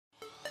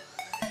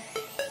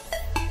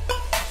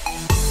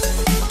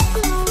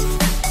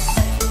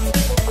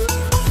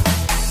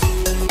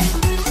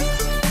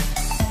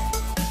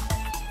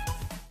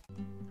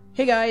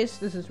Hey guys,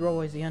 this is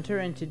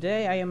RoboyZHunter, and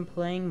today I am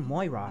playing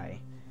Moirai.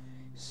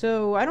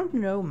 So, I don't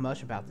know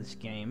much about this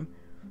game,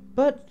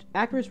 but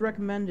Actors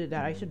recommended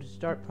that I should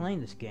start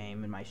playing this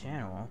game in my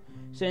channel,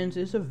 since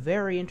it's a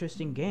very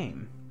interesting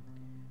game.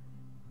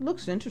 It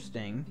looks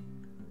interesting.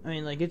 I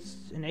mean, like, it's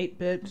an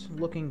 8-bit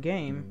looking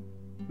game,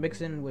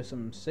 mixed in with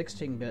some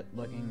 16-bit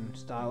looking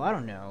style. I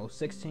don't know,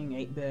 16,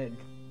 8-bit,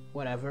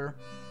 whatever.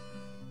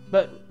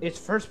 But it's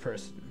first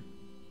person.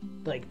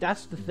 Like,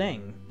 that's the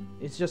thing.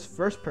 It's just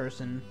first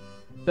person,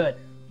 but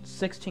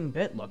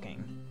 16-bit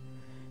looking.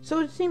 So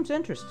it seems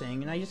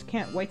interesting, and I just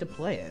can't wait to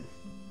play it.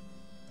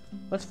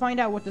 Let's find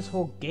out what this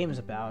whole game is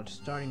about,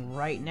 starting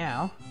right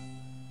now.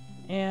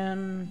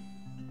 And...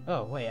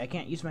 oh, wait, I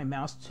can't use my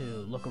mouse to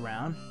look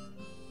around.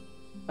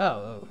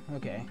 Oh,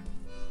 okay.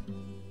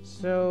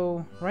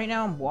 So, right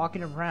now I'm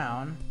walking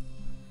around.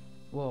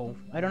 Well,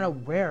 I don't know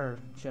where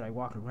should I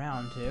walk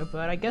around to,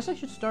 but I guess I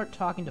should start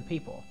talking to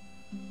people.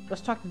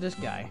 Let's talk to this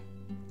guy.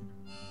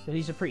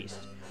 He's a priest.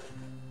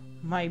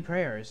 My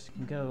prayers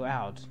go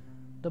out.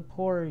 The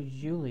poor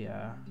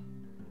Julia.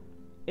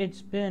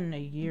 It's been a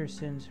year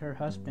since her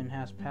husband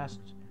has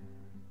passed.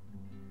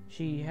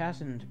 She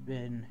hasn't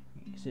been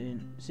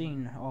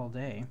seen all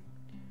day.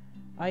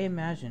 I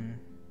imagine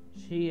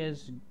she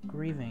is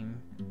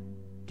grieving.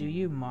 Do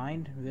you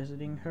mind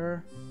visiting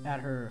her at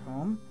her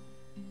home?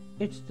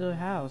 It's the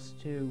house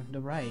to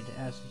the right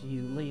as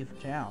you leave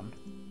town.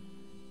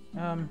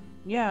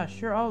 Yeah,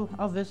 sure,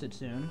 I'll visit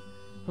soon.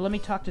 But let me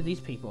talk to these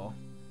people.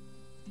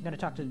 Gotta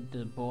talk to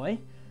the boy.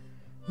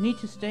 Need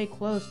to stay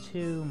close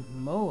to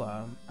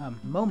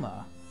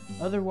Moma.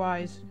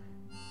 Otherwise,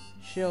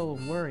 she'll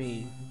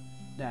worry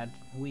that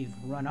we've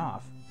run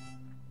off.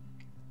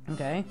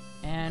 Okay,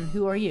 and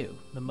who are you?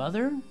 The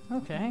mother?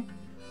 Okay.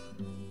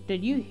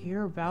 Did you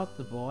hear about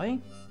the boy?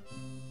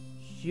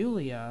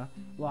 Julia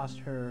lost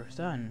her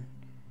son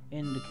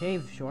in the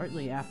cave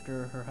shortly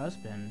after her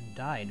husband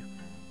died.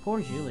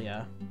 Poor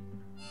Julia.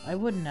 I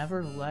would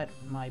never let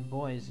my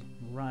boys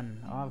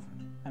run of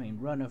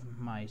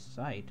my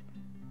sight.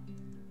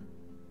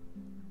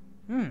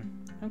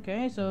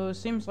 Okay, so it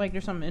seems like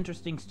there's some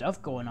interesting stuff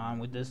going on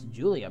with this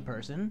Julia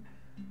person.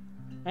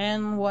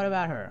 And what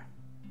about her?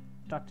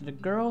 Talk to the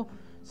girl.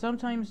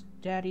 Sometimes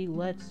Daddy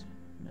lets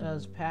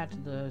us pat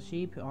the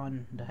sheep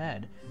on the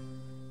head.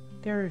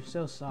 They're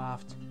so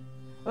soft.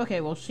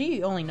 Okay, well,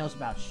 she only knows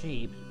about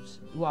sheep,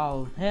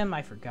 while him,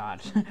 I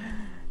forgot.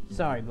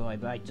 Sorry, boy,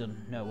 but I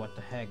don't know what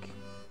the heck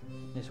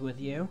is with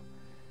you.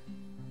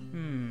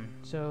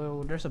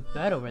 So there's a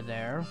bed over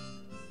there.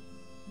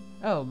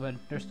 Oh, but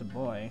there's the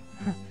boy.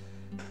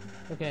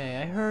 Okay,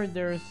 I heard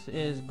there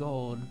is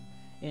gold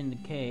in the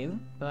cave,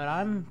 but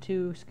I'm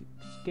too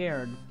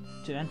scared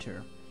to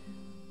enter.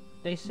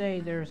 They say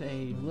there's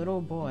a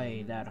little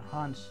boy that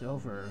haunts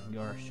over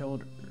your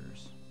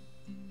shoulders.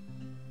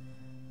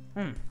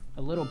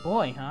 A little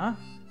boy, huh?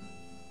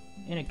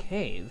 In a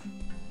cave?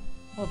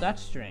 Well,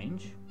 that's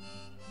strange.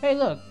 Hey,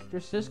 look,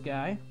 there's this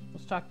guy.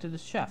 Let's talk to the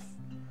chef.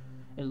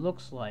 It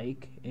looks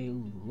like a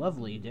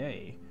lovely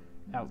day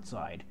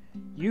outside.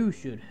 You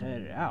should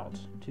head out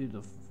to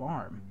the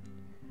farm.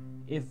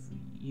 If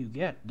you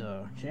get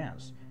the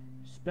chance,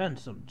 spend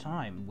some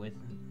time with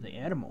the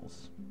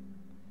animals.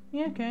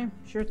 Yeah, okay,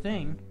 sure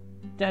thing.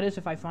 That is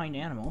if I find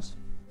animals.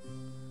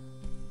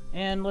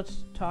 And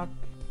let's talk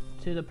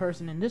to the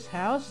person in this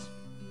house.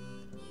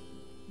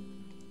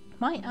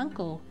 My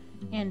uncle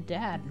and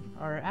dad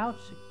are out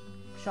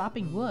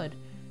chopping wood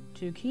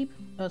to keep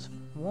us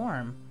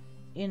warm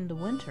in the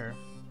winter.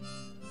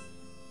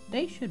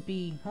 They should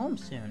be home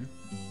soon.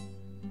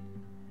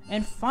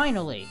 And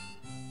finally,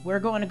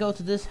 we're going to go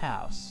to this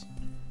house.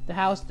 The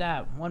house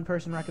that one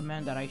person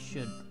recommended that I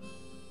should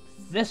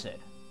visit.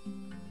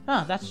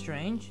 Huh, that's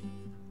strange.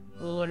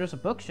 Well, there's a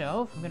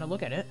bookshelf. I'm gonna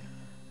look at it.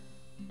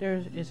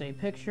 There is a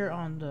picture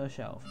on the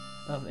shelf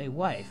of a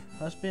wife,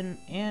 husband,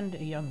 and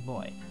a young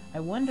boy. I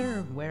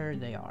wonder where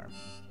they are.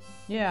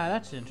 Yeah,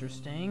 that's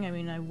interesting. I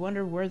mean, I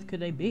wonder where could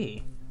they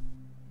be?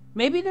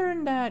 Maybe they're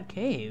in that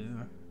cave.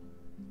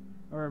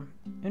 Or,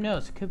 who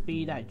knows, it could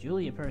be that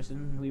Julia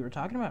person we were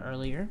talking about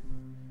earlier.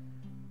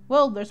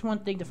 Well, there's one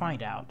thing to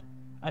find out.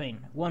 I mean,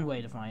 one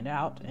way to find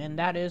out, and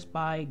that is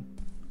by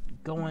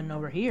going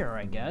over here,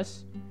 I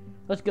guess.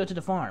 Let's go to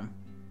the farm.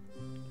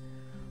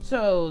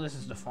 So, this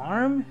is the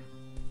farm.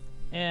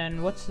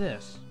 And what's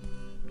this?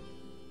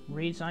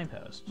 Read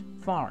signpost.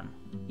 Farm.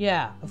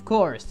 Yeah, of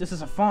course, this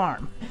is a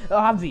farm.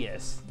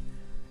 Obvious.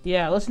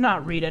 Yeah, let's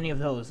not read any of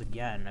those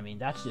again. I mean,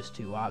 that's just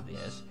too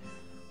obvious.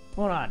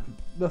 Hold on.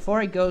 Before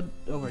I go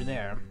over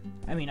there,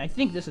 I mean, I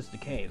think this is the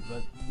cave,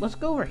 but let's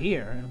go over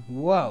here. And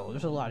whoa,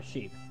 there's a lot of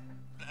sheep.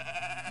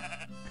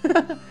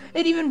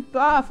 It even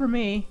for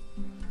me.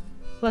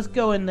 Let's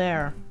go in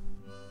there.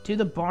 To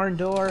the barn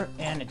door,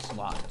 and it's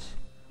locked.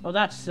 Well,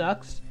 that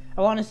sucks.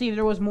 I want to see if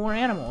there was more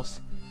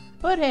animals.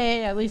 But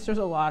hey, at least there's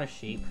a lot of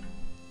sheep.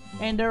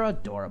 And they're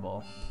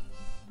adorable.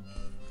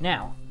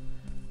 Now,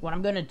 what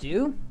I'm gonna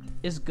do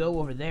is go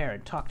over there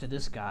and talk to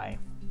this guy.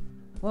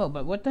 Whoa,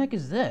 but what the heck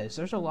is this?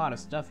 There's a lot of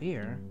stuff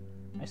here.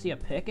 I see a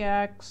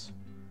pickaxe,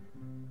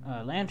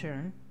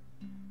 Lantern.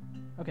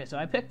 Okay, so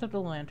I picked up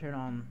the lantern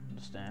on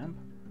the stamp.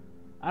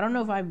 I don't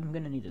know if I'm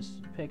gonna need this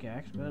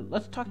pickaxe, but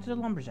let's talk to the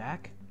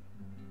lumberjack.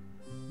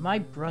 My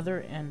brother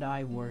and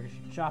I were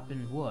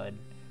chopping wood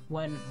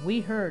when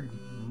we heard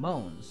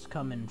moans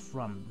coming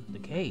from the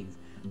cave.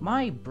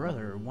 My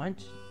brother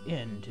went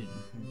in to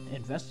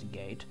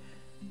investigate.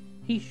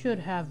 He should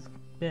have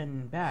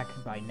been back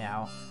by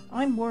now.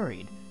 I'm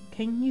worried.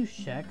 Can you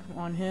check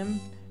on him?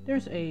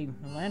 There's a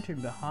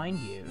lantern behind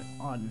you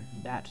on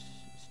that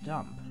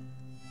stump.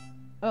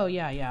 Oh,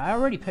 yeah, I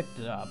already picked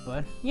it up,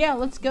 but yeah,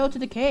 let's go to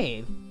the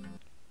cave.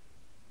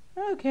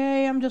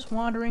 Okay, I'm just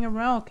wandering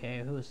around.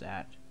 Okay, who's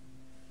that?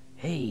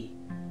 Hey,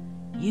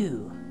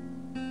 you,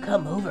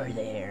 come over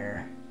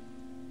there.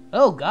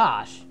 Oh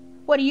gosh,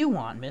 what do you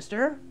want,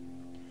 mister?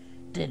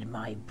 Did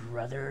my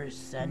brother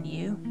send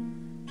you?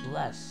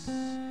 Bless,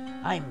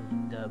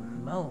 the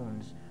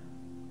moans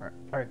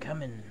are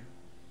coming.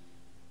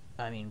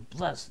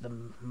 Bless, the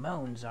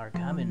moans are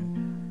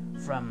coming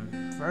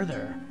from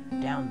further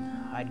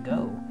down I'd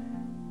go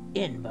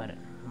in, but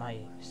my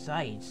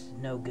sight's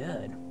no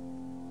good.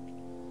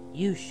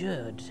 You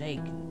should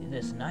take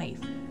this knife.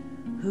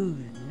 Who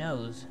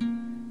knows,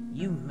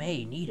 you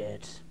may need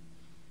it.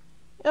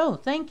 Oh,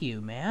 thank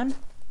you, man.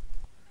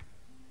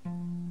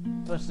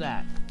 What's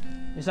that?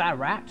 Is that a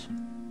rat?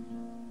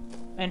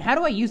 And how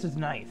do I use this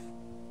knife?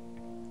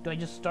 Do I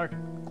just start...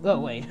 Oh,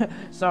 wait.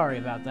 Sorry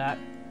about that.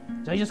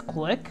 Do I just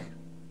click?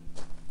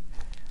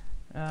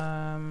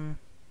 I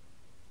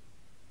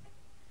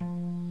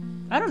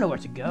don't know where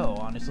to go,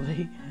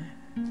 honestly.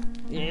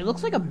 It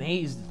looks like a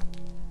maze.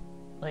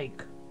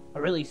 Like,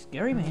 a really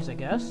scary maze, I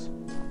guess.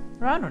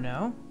 Or I don't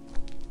know.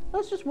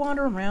 Let's just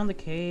wander around the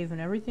cave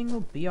and everything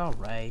will be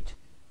alright.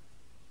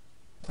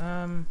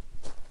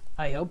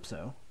 I hope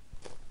so.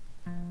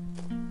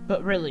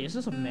 But really, is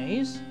this a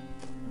maze?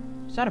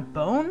 Is that a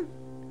bone?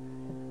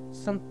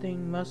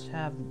 Something must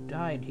have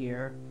died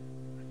here.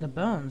 The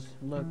bones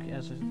look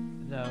as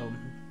though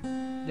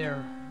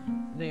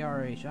they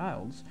are a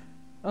child's.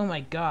 Oh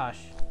my gosh.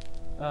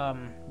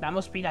 That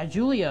must be that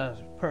Julia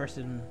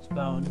person's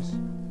bones.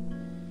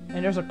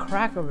 And there's a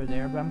crack over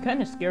there, but I'm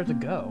kind of scared to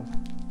go.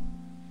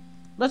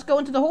 Let's go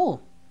into the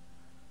hole.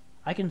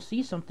 I can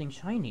see something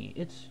shiny.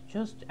 It's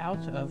just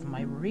out of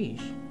my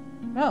reach.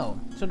 Oh,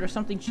 so there's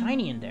something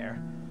shiny in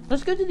there.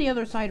 Let's go to the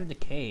other side of the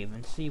cave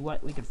and see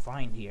what we could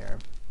find here.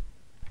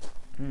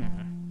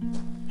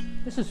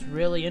 This is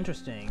really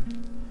interesting.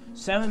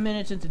 7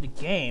 minutes into the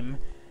game,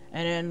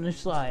 and then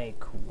it's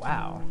like,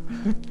 wow.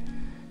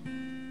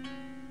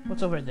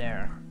 What's over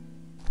there?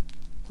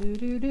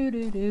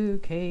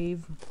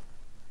 Cave.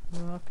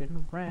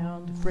 Walking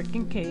around the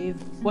freaking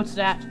cave. What's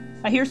that?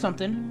 I hear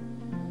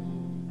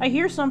something. I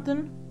hear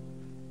something.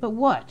 But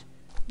what?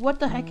 What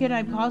the heck could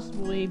I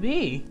possibly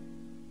be?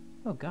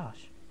 Oh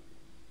gosh.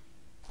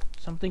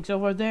 Something's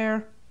over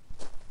there.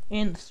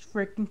 In this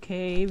freaking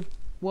cave.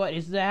 What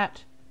is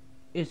that?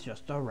 It's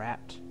just a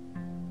rat.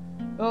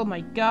 Oh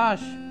my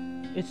gosh.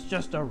 It's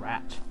just a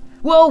rat.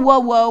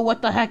 Whoa,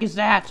 what the heck is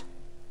that?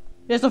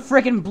 There's a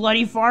freaking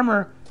bloody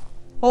farmer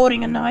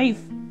holding a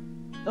knife.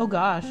 Oh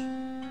gosh.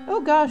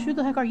 Oh gosh, who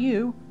the heck are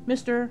you?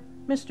 Mister.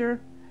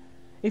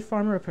 A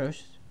farmer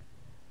approached.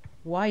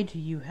 Why do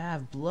you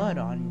have blood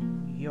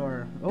on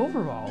your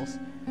overalls?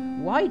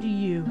 Why do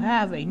you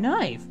have a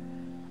knife?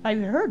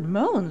 I've heard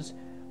moans.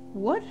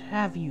 What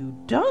have you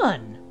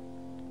done?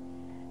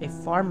 A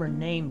farmer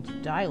named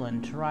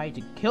Dylan tried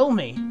to kill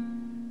me.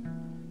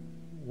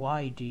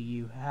 Why do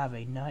you have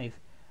a knife?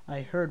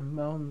 I heard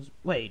moans.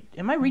 Wait,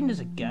 am I reading this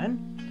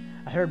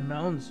again? I heard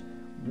moans.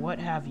 What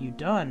have you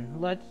done?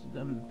 Let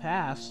them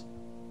pass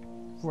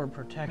for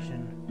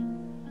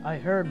protection. I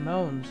heard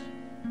moans.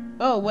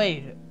 Oh,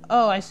 wait.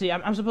 Oh, I see.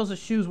 I'm supposed to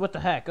choose what the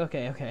heck.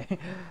 Okay.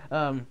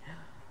 Let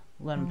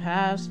them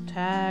pass.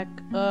 Attack.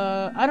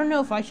 I don't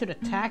know if I should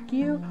attack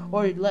you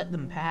or let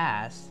them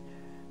pass.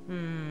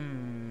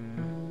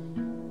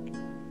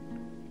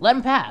 Let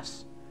them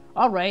pass.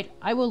 Alright,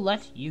 I will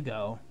let you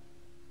go.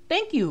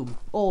 Thank you,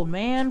 old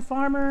man,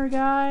 farmer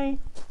guy.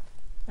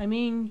 I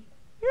mean,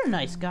 you're a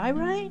nice guy,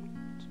 right?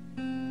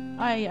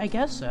 I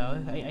guess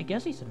so. I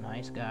guess he's a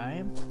nice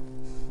guy.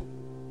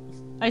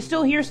 I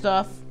still hear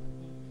stuff.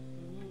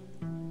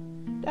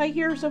 I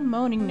hear some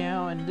moaning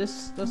now, and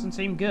this doesn't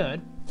seem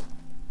good.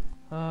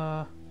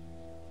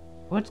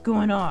 What's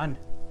going on?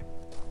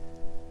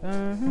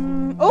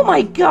 Oh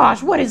my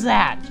gosh, what is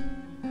that?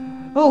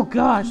 Oh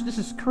gosh, this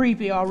is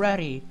creepy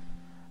already.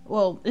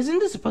 Well, isn't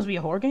this supposed to be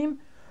a horror game?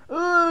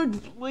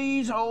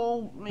 Please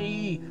hold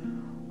me.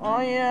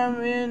 I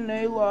am in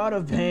a lot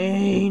of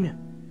pain.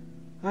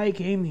 I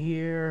came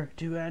here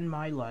to end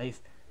my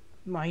life.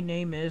 My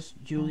name is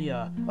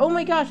Julia. Oh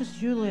my gosh, it's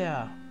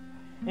Julia.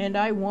 And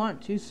I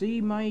want to see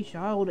my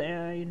child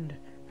and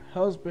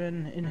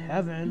husband in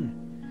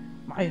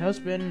heaven. My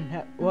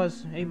husband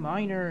was a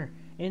miner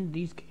in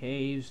these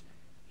caves.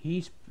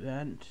 He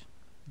spent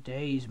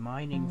days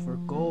mining for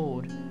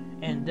gold.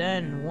 And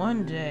then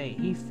one day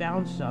he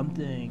found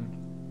something.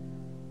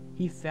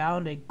 He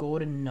found a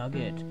golden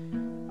nugget.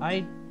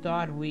 I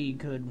thought we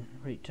could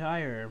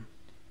retire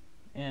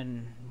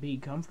and be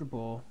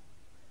comfortable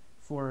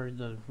for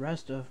the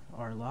rest of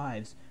our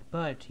lives,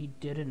 but he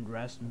didn't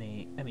trust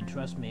me.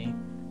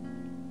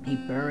 He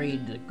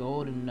buried the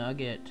golden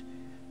nugget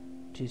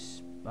to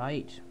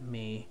spite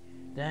me.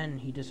 Then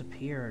he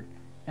disappeared.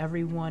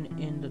 Everyone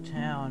in the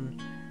town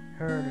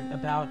heard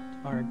about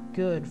our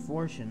good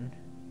fortune.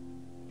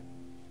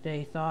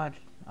 They thought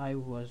I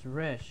was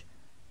rich.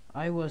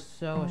 I was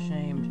so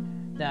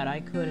ashamed that I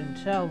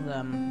couldn't tell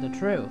them the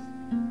truth.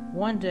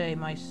 One day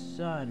my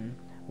son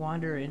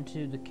wandered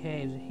into the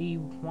caves. He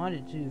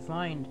wanted to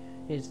find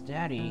his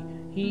daddy.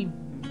 He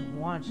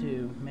wanted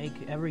to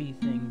make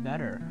everything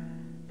better.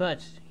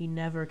 But he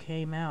never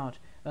came out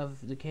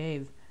of the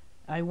cave.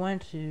 I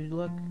went to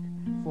look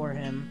for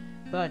him,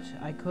 but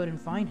I couldn't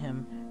find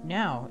him.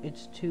 Now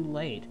it's too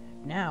late.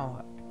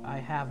 Now I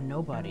have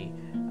nobody.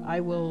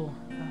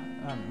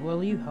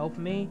 Will you help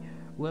me?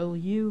 Will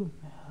you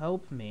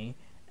help me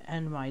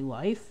end my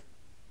life?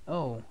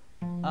 Oh,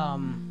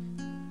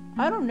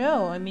 I don't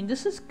know. I mean,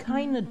 this is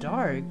kind of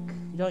dark,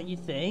 don't you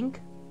think?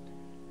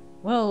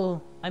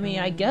 Well, I mean,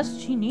 I guess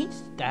she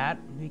needs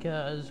that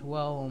because,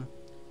 well,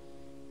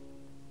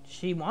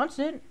 she wants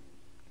it.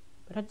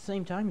 But at the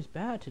same time, it's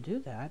bad to do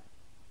that.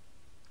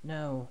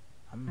 No,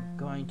 I'm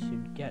going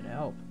to get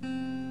help.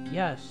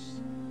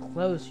 Yes,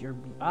 close your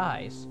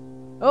eyes.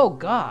 Oh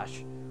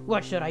gosh,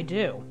 what should I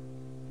do?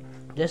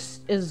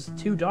 This is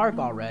too dark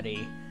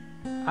already.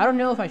 I don't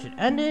know if I should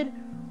end it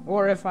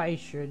or if I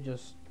should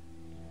just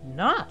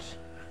not.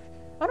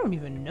 I don't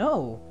even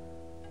know.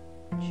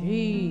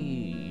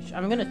 Jeez,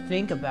 I'm gonna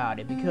think about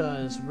it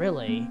because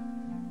really,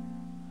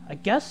 I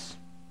guess,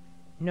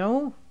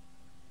 no,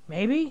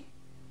 maybe,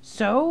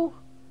 so,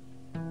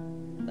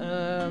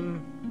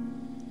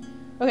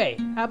 okay,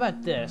 how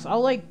about this?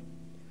 I'll like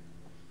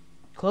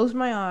close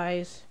my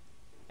eyes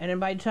and then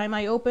by the time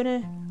I open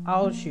it,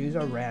 I'll choose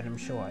a random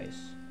choice.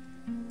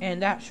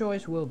 And that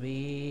choice will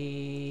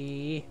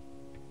be...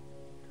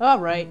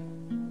 Alright.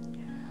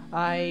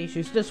 I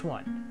choose this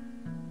one.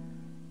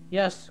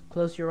 Yes,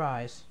 close your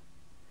eyes.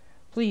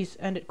 Please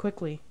end it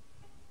quickly.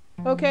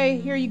 Okay,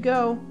 here you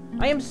go.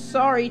 I am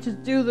sorry to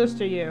do this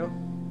to you.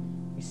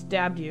 I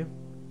stabbed you.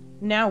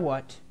 Now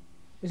what?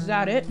 Is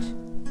that it?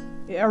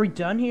 Are we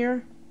done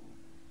here?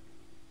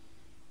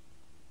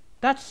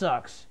 That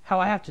sucks, how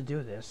I have to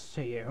do this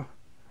to you.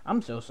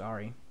 I'm so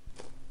sorry.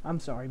 I'm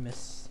sorry,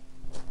 miss.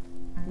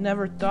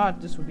 Never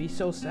thought this would be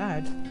so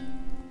sad.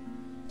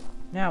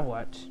 Now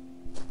what?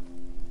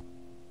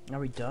 Are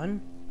we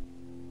done?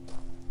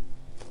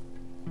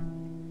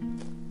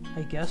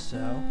 I guess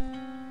so.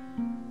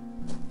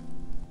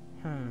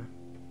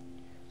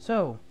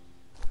 So,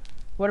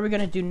 what are we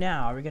gonna do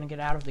now? Are we gonna get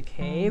out of the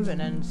cave and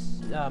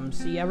then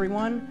see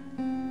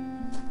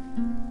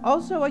everyone?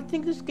 Also, I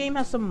think this game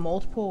has some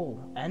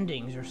multiple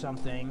endings or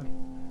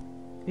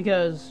something.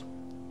 Because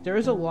there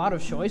is a lot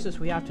of choices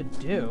we have to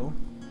do.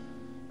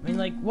 I mean,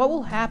 like, what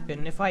will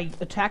happen if I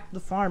attack the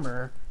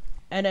farmer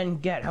and then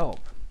get help?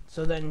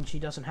 So then she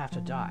doesn't have to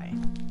die.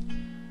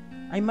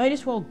 I might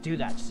as well do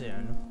that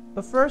soon.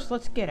 But first,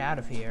 let's get out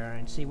of here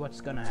and see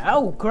what's gonna happen.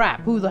 Oh,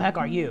 crap! Who the heck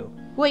are you?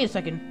 Wait a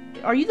second.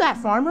 Are you that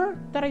farmer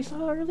that I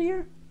saw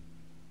earlier?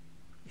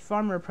 The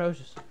farmer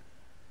approaches.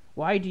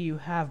 Why do you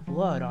have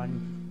blood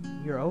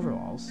on your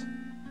overalls?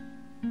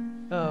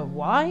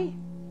 Why?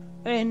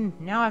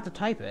 And now I have to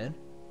type it.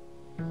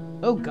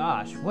 Oh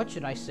gosh, what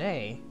should I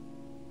say?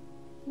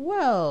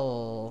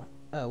 Well...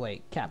 Oh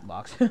wait, cap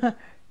locks.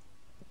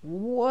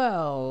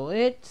 Well,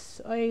 it's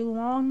a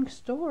long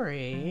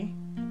story.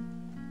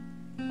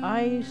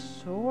 I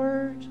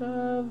sort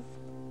of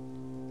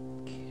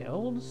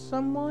killed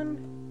someone?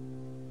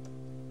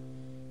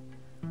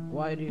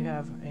 Why do you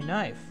have a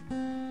knife?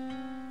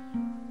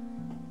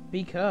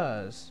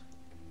 Because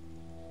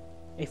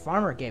a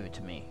farmer gave it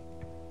to me.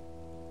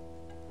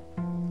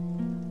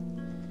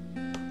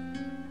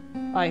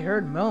 I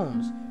heard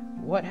moans.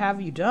 What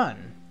have you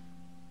done?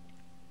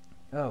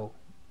 Oh,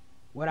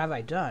 what have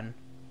I done?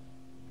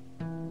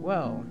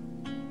 Well,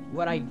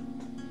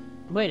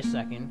 wait a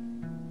second.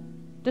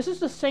 This is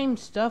the same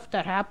stuff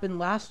that happened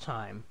last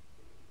time.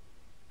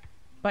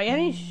 By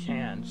any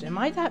chance, am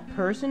I that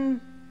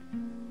person?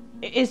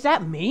 Is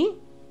that me?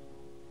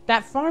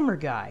 That farmer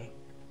guy,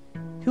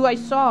 who I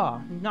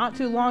saw not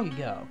too long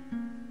ago.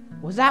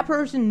 Was that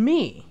person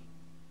me?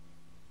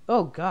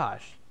 Oh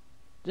gosh,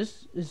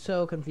 this is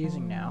so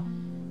confusing now.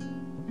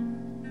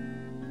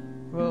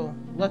 Well,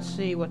 let's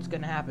see what's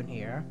gonna happen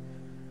here.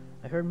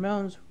 I heard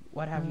moans.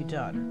 What have you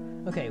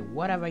done? Okay,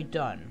 what have I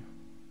done?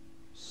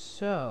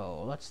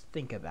 So, let's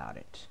think about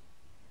it.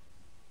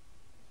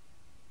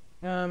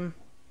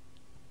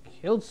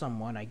 Killed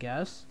someone, I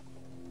guess.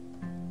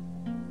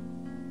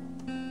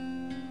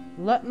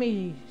 Let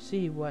me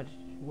see what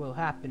will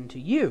happen to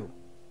you.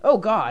 Oh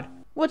God,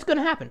 what's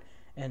gonna happen?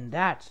 And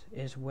that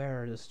is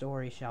where the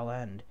story shall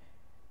end.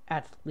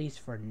 At least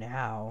for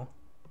now.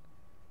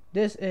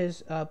 This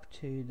is up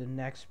to the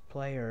next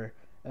player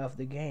of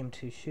the game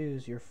to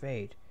choose your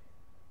fate,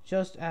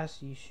 just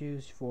as you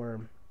choose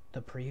for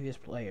the previous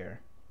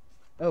player.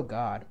 Oh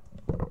god.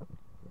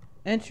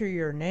 Enter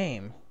your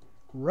name.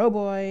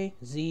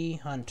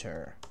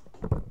 RoboyZHunter.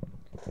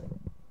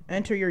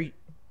 Enter your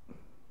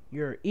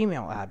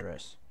email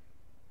address.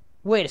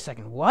 Wait a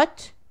second,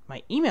 what?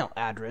 My email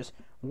address?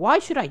 Why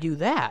should I do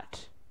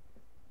that?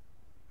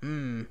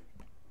 Wait.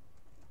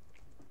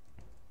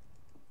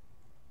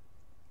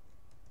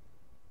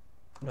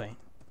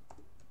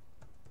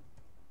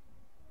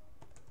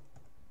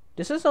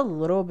 This is a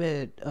little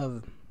bit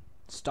of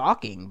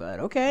stalking,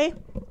 but okay.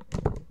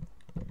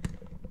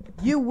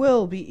 You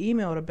will be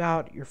emailed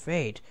about your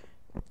fate.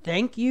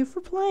 Thank you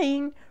for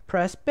playing.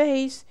 Press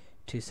base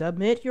to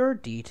submit your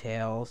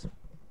details.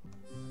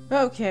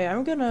 Okay,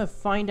 I'm gonna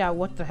find out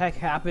what the heck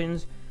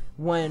happens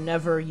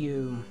whenever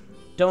you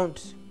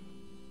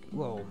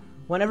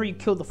whenever you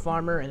kill the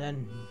farmer and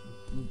then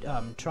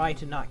try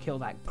to not kill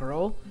that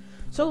girl.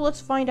 So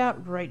let's find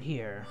out right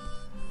here.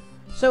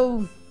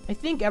 So I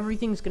think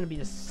everything's gonna be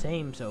the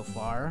same so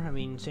far. I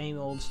mean, same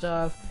old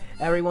stuff.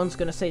 Everyone's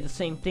gonna say the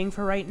same thing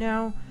for right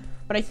now.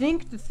 But I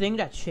think the thing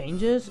that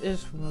changes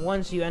is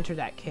once you enter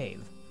that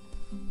cave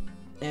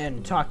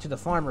and talk to the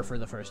farmer for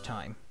the first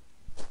time.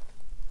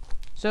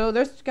 So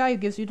there's this guy who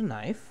gives you the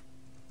knife.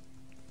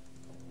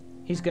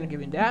 He's gonna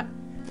give you that.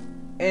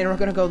 And we're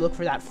gonna go look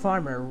for that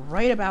farmer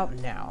right about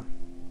now.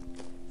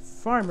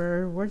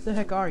 Farmer, where the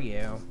heck are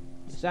you?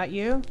 Is that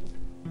you?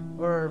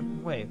 Or,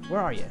 wait,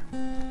 where are you?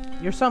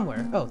 You're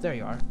somewhere. Oh, there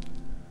you are.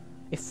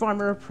 A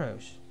farmer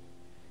approached.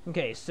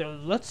 Okay, so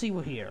let's see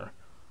what here.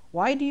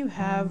 Why do you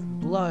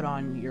have blood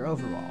on your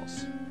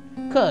overalls?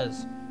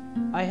 'Cause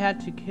I had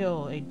to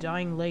kill a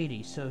dying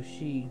lady so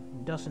she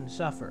doesn't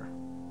suffer.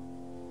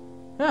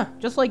 Huh,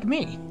 just like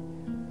me.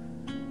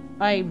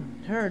 I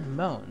heard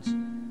moans.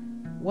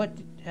 What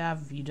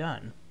have you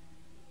done?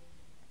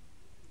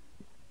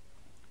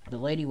 The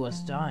lady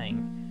was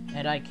dying,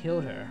 and I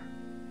killed her.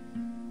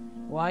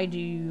 Why do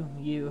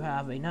you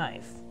have a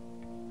knife?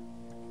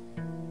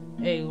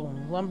 A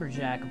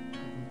lumberjack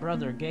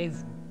brother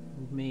gave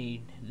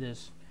me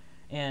this,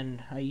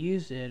 and I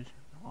used it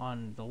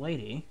on the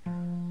lady.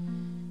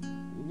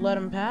 Let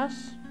him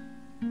pass?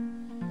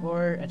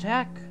 Or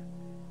attack?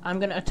 I'm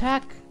gonna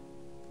attack,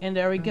 and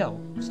there we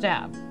go.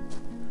 Stab.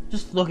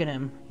 Just look at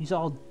him. He's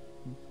all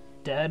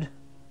dead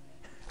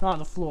on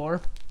the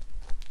floor,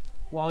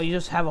 while you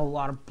just have a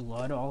lot of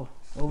blood all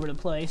over the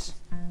place.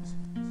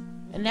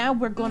 And now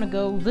we're gonna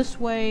go this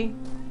way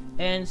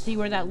and see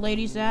where that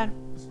lady's at,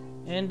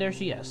 and there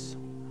she is.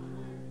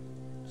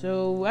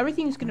 So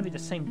everything's gonna be the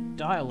same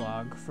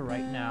dialogue for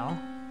right now.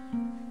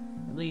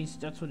 At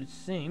least that's what it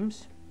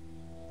seems.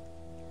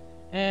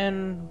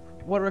 And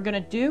what we're gonna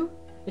do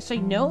is say,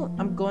 no,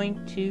 I'm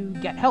going to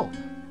get help.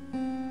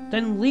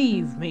 Then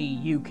leave me,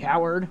 you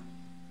coward.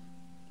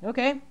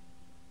 Okay,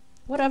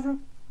 whatever.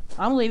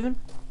 I'm leaving.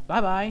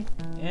 Bye-bye.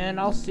 And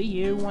I'll see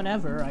you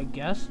whenever, I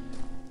guess.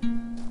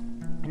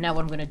 And now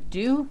what I'm gonna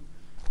do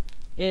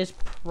is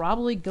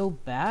probably go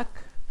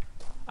back.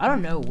 I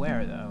don't know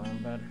where, though,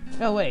 but...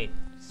 Oh, wait.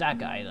 It's that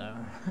guy, though.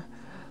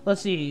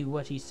 Let's see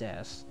what he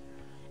says.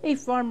 A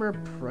farmer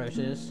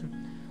approaches.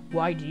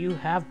 Why do you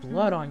have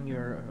blood on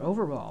your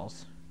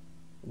overalls?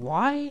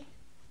 Why?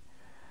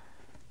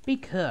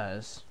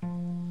 Because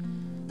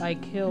I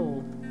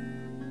killed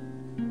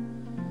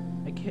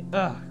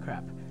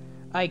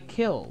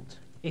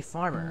a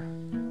farmer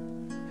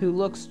who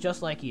looks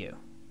just like you,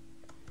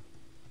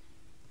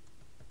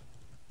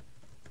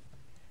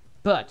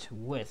 but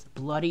with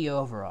bloody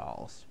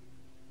overalls.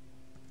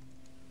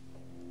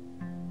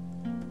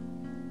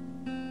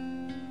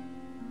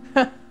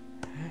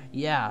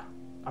 Yeah,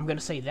 I'm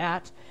gonna say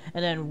that.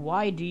 And then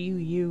why do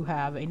you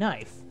have a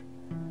knife?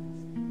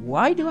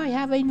 Why do I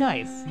have a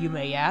knife, you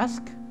may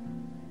ask?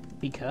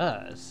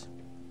 Because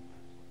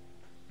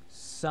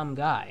some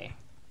guy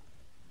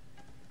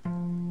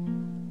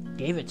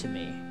gave it to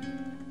me.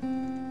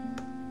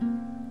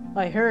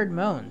 I heard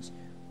moans.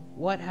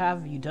 What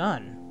have you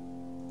done?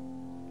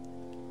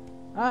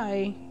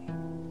 I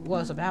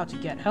was about to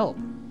get help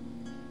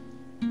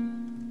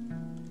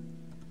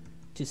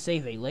to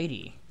save a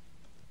lady.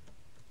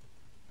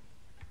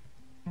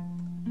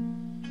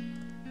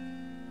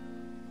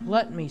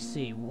 Let me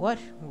see, what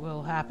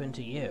will happen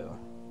to you?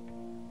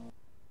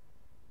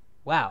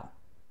 Wow.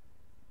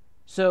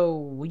 So,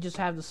 we just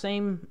have the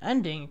same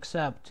ending,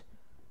 except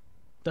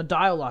the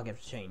dialogue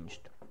has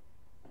changed.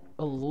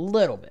 A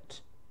little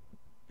bit.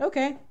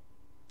 Okay.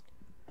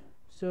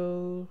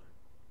 So,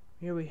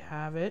 here we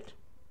have it.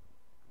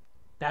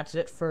 That's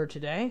it for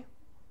today.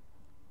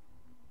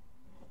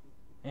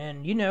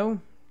 And, you know,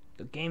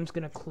 the game's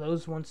gonna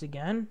close once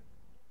again.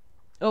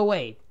 Oh,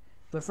 wait.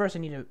 But first I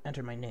need to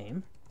enter my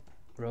name.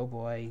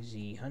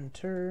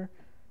 RoboyZHunter,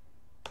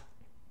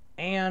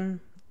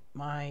 and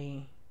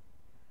my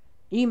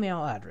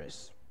email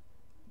address,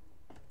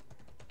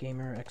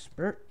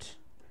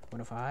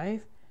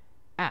 gamerexpert105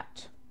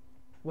 at,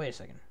 wait a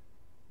second,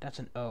 that's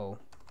an O,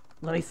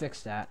 let me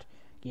fix that,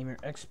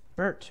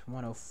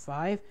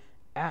 gamerexpert105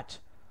 at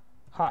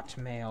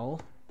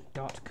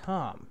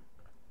hotmail.com.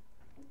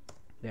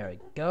 There we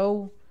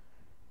go.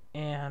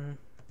 And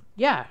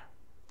yeah,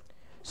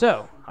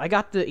 So, I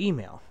got the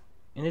email,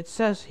 and it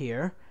says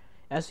here,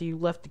 as you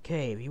left the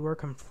cave, you were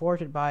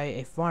confronted by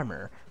a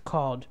farmer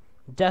called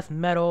Death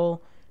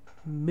Metal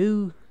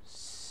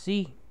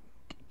Moosikent.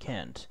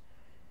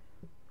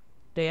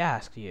 They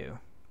asked you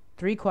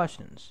 3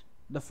 questions.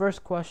 The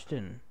first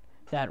question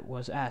that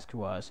was asked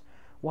was,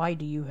 why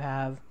do you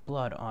have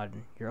blood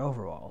on your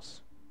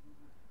overalls?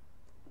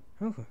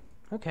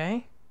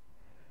 Okay.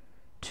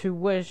 To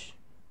which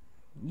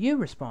you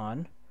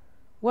respond,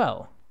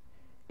 well,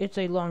 it's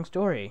a long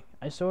story.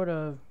 I sort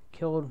of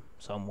killed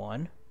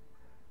someone.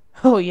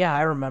 Oh yeah,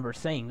 I remember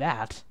saying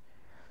that.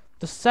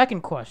 The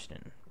second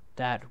question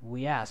that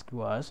we asked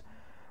was,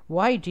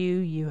 why do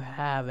you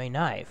have a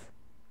knife?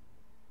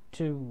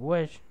 To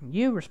which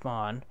you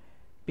respond,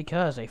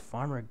 because a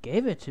farmer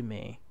gave it to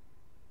me.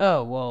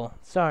 Oh, well,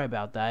 sorry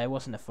about that. It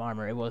wasn't a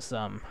farmer. It was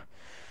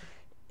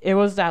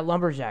that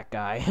lumberjack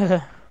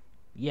guy.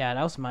 Yeah,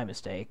 that was my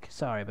mistake.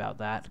 Sorry about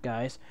that,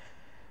 guys.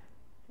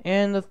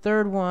 And the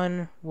third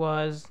one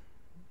was,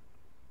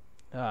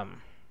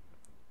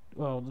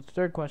 well, the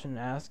third question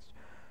asks,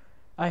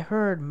 I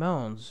heard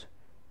moans.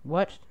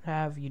 What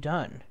have you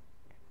done?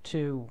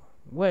 To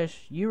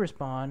which you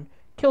respond,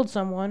 killed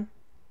someone.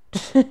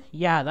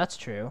 Yeah, that's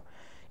true.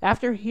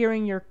 After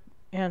hearing your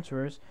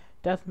answers,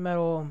 Death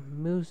Metal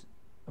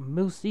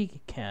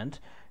Moosikent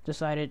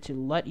decided to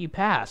let you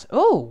pass.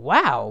 Oh,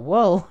 wow.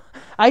 Well,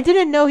 I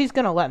didn't know he's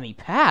gonna let me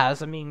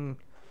pass. I mean,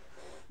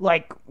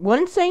 like,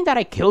 wouldn't saying that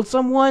I killed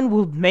someone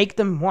would make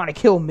them want to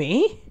kill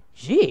me?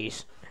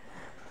 Jeez.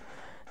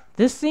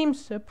 This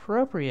seems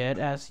appropriate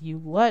as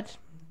you let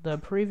the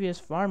previous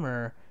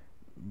farmer,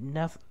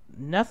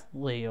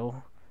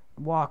 Nethlil,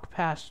 walk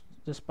past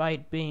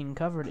despite being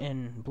covered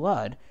in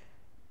blood,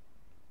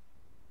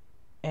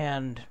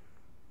 and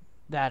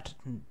that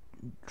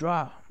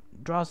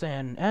draws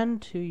an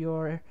end to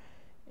your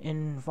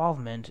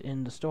involvement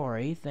in the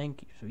story.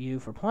 Thank you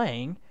for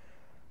playing.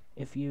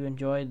 If you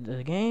enjoyed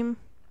this game,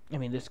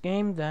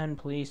 then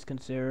please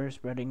consider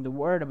spreading the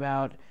word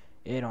about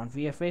it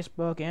via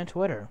Facebook and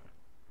Twitter.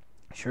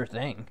 Sure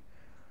thing.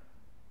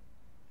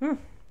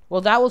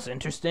 Well, that was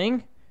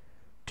interesting.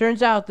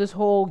 Turns out this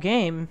whole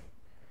game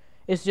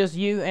is just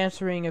you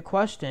answering a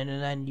question,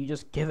 and then you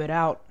just give it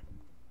out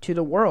to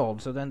the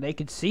world, so then they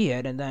could see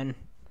it, and then,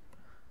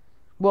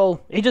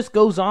 well, it just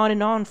goes on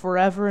and on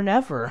forever and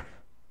ever.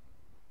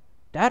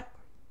 That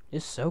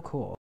is so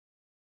cool.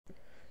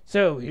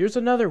 So, here's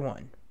another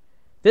one.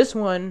 This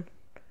one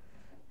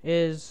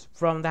is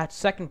from that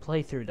second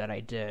playthrough that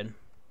I did,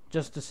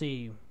 just to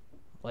see,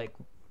 like,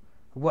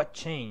 what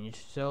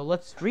changed. So,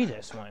 let's read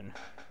this one.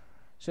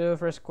 So,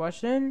 first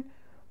question,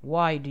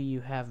 why do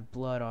you have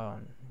blood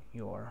on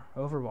your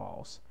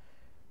overalls?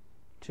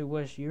 To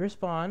which you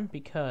respond,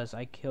 because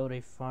I killed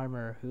a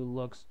farmer who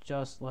looks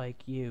just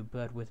like you,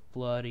 but with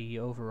bloody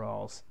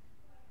overalls.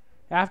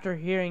 After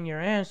hearing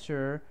your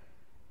answer,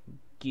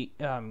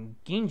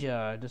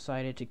 Ginja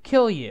decided to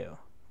kill you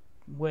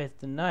with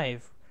the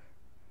knife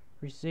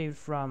received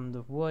from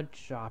the wood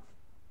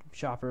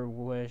shopper,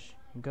 which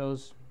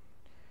goes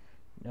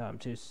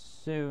to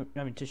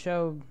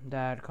show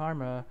that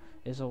karma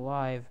is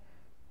alive.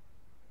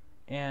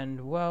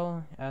 And,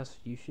 well, as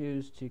you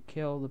choose to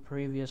kill the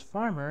previous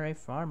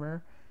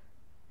farmer,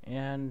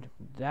 and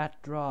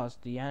that draws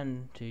the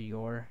end to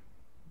your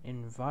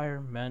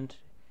environment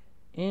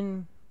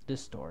in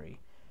this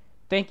story.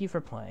 Thank you for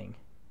playing.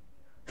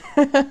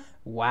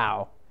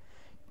 Wow.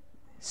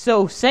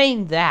 So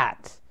saying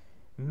that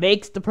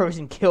makes the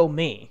person kill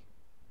me.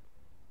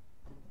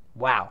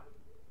 Wow.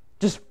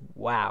 Just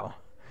wow.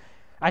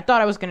 I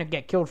thought I was gonna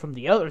get killed from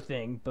the other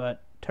thing,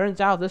 but turns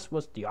out this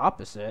was the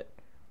opposite.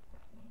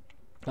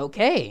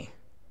 Okay.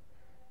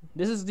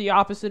 This is the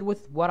opposite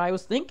with what I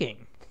was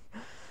thinking.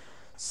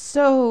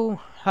 So,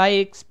 I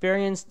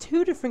experienced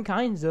 2 different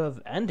kinds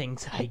of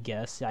endings, I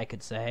guess I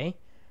could say.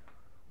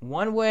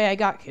 One way I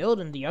got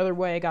killed, and the other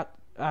way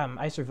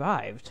I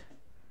survived.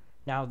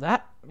 Now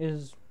that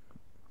was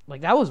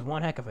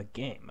one heck of a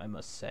game, I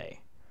must say.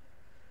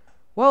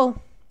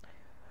 Well,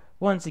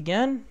 once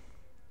again,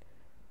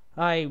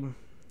 I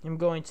am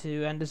going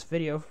to end this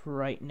video for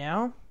right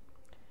now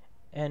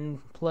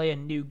and play a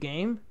new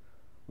game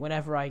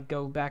whenever I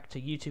go back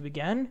to YouTube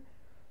again.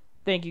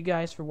 Thank you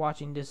guys for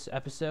watching this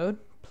episode.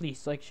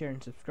 Please like, share,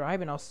 and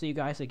subscribe, and I'll see you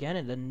guys again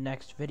in the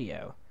next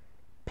video.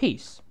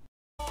 Peace.